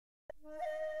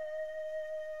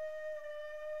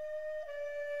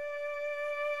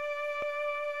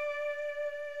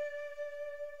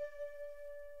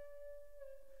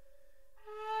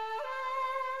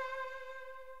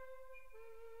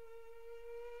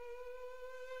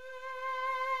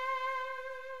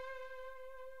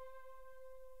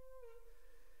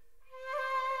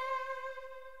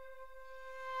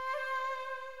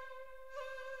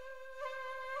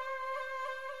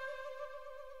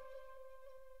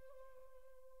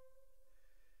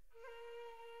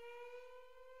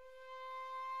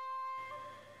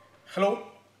Hello,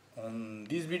 on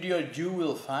this video you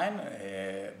will find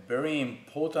very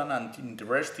important and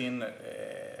interesting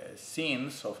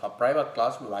scenes of a private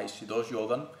class by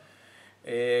Shidoshi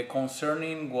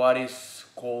concerning what is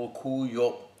called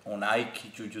Kûjô on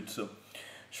Aiki Jujutsu.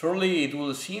 Surely it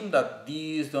will seem that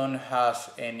these don't have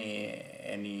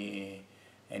any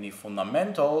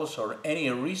fundamentals or any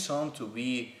reason to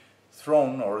be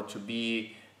thrown or to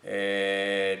be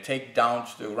taken down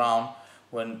to the ground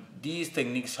when these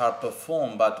techniques are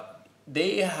performed, but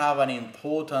they have an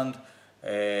important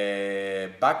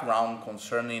background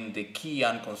concerning the key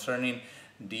and concerning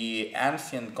the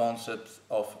ancient concepts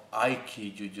of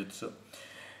Aiki Jujutsu.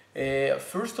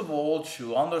 First of all,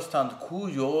 to understand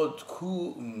Kûjô,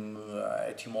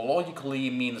 etymologically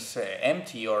means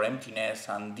empty or emptiness,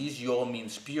 and this yo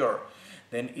means pure.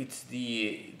 Then it's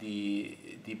the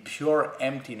pure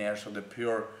emptiness, or the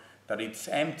pure that it's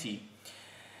empty.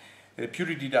 The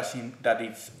purity that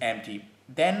it's empty.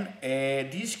 Then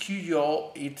this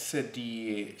Kûjô, it's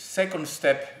the second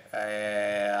step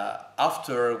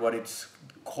after what it's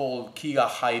called Kiga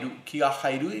Hairu. Kiga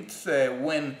Hairu, it's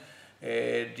when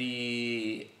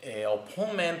the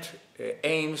opponent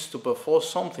aims to perform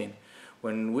something.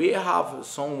 When we have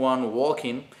someone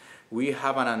walking, we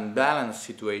have an unbalanced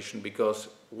situation, because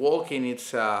walking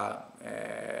it's a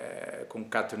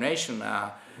concatenation,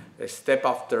 a step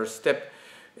after step,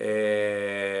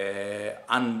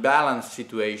 unbalanced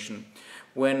situation.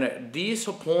 When this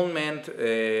opponent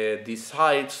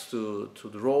decides to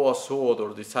draw a sword,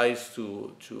 or decides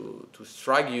to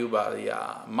strike you by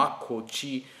a mako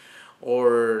chi,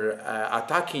 or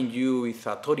attacking you with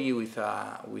a tori, with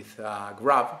a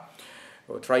grab,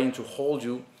 or trying to hold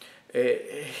you,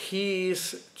 he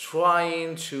is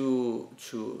trying to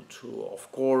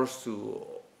of course to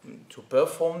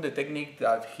perform the technique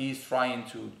that he is trying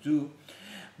to do.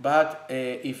 But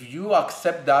if you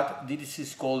accept that, this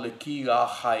is called the Kiga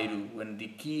Hairu, when the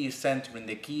key is centering,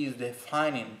 the key is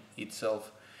defining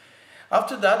itself.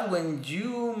 After that, when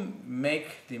you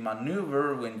make the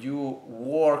maneuver, when you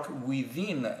work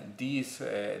within this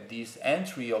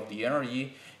entry of the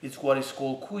energy, it's what is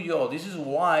called Kûjô. This is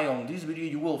why on this video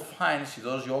you will find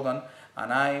Shidoshi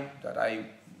and I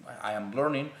am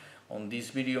learning on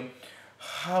this video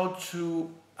how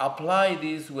to apply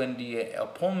this when the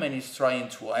opponent is trying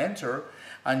to enter,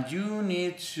 and you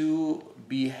need to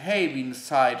behave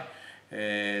inside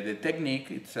the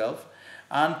technique itself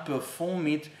and perform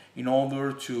it in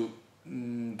order to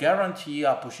guarantee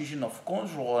a position of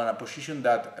control and a position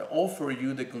that offers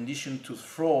you the condition to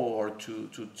throw or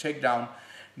to take down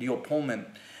the opponent.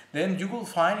 Then you will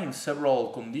find in several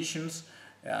conditions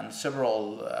and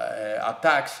several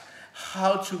attacks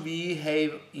how to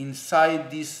behave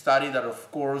inside this study that of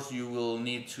course you will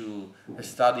need to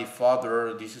study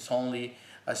further. This is only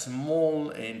a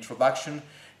small introduction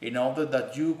in order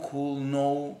that you could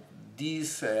know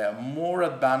these more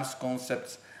advanced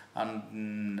concepts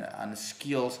and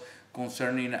skills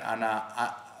concerning the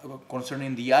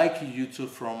Aiki Jujutsu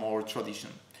from our tradition.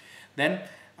 Then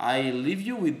I leave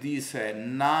you with these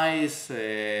nice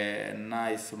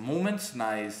moments,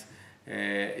 nice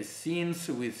scenes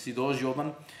with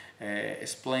Shidoshi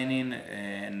explaining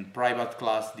in private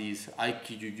class this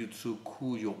Aiki Jujutsu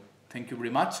Kûjô. Thank you very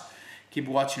much. Keep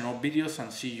watching our videos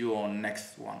and see you on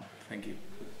next one. Thank you.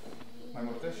 My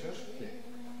more precious.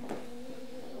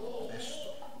 Esto.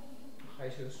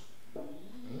 Jesus.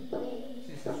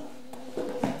 Jesus.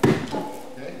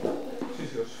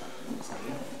 Jesus.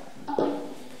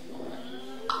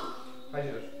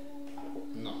 Jesus.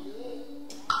 No.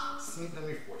 Sienta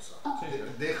mi fuerza.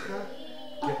 Deja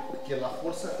que la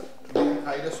fuerza deje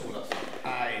caer a su brazo.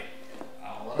 Ahí.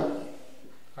 Ahora.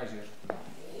 Jesus.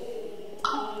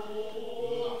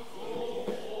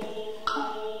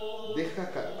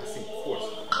 Deja caer, así,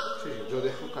 fuerza. Sí, yo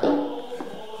dejo caer.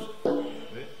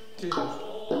 Sí,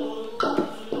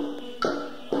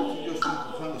 Aquí yo estoy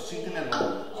empujando, sienten el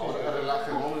hombro. Ahora relaja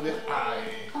el hombro y deja. Ahí.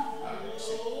 Ahí,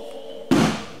 sí.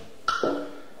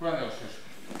 ¿Cuándo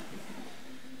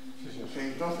Ok,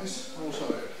 entonces, vamos a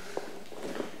ver.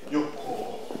 Yo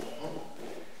cojo.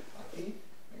 Aquí.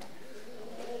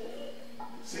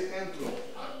 Si entro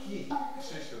aquí,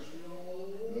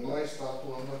 no está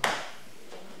actuando aquí.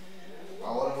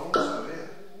 Ahora vamos a ver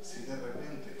si de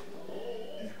repente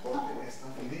el corte está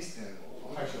en este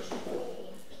ángulo.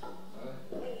 ¿Vale?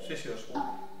 Sí, sí, sí.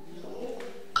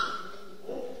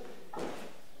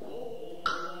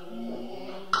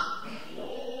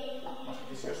 Más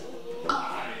aquí sí eso.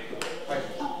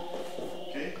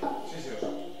 ¿Ok? Sí, sí, sí.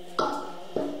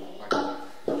 Aquí.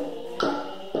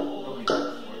 Lo mismo.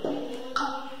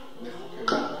 Dejo que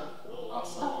venga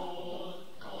hasta ahora.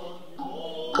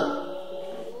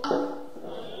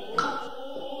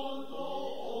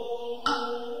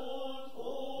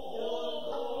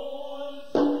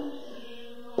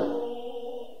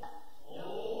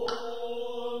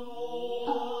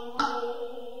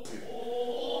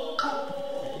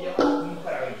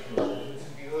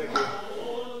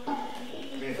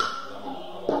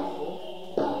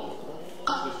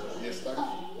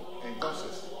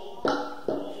 Entonces,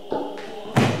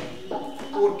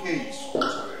 ¿por qué eso?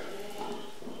 Vamos a ver.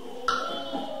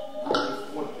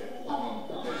 Fuerte. No,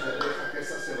 deja que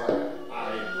esa se vaya.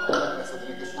 Ahí. Ahora esa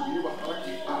tiene que subir y bajar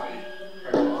aquí. Ahí.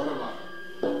 Ahora va.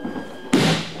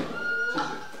 Sí,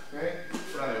 sí. ¿Ok?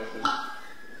 Frane usted.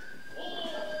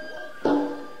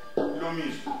 Lo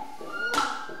mismo.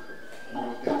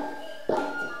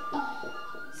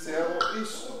 Se hago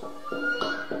esto.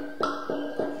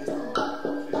 Aquí está.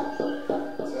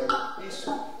 Se hago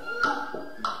esto.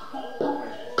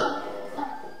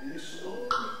 Esto.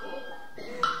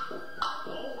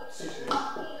 Sí, sí.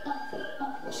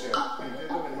 O sea,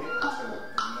 intento venir hacia la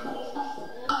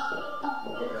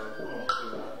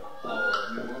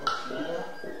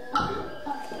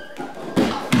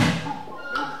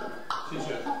Sí,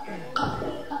 sí.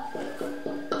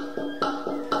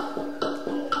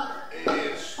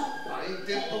 Eso. Ahí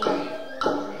intento venir.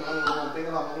 No,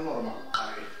 mantenga la mano normal.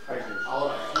 Ahí. Ahí sí.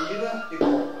 Ahora gira y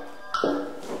corta.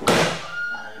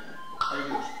 Ahí. Ahí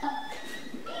Dios.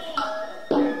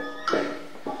 Bien.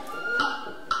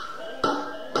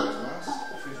 Una vez más.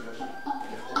 Fíjate.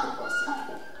 Dejo que pase.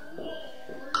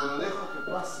 Cuando dejo que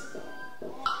pase,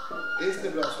 este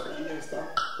brazo aquí ya está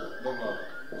doblado.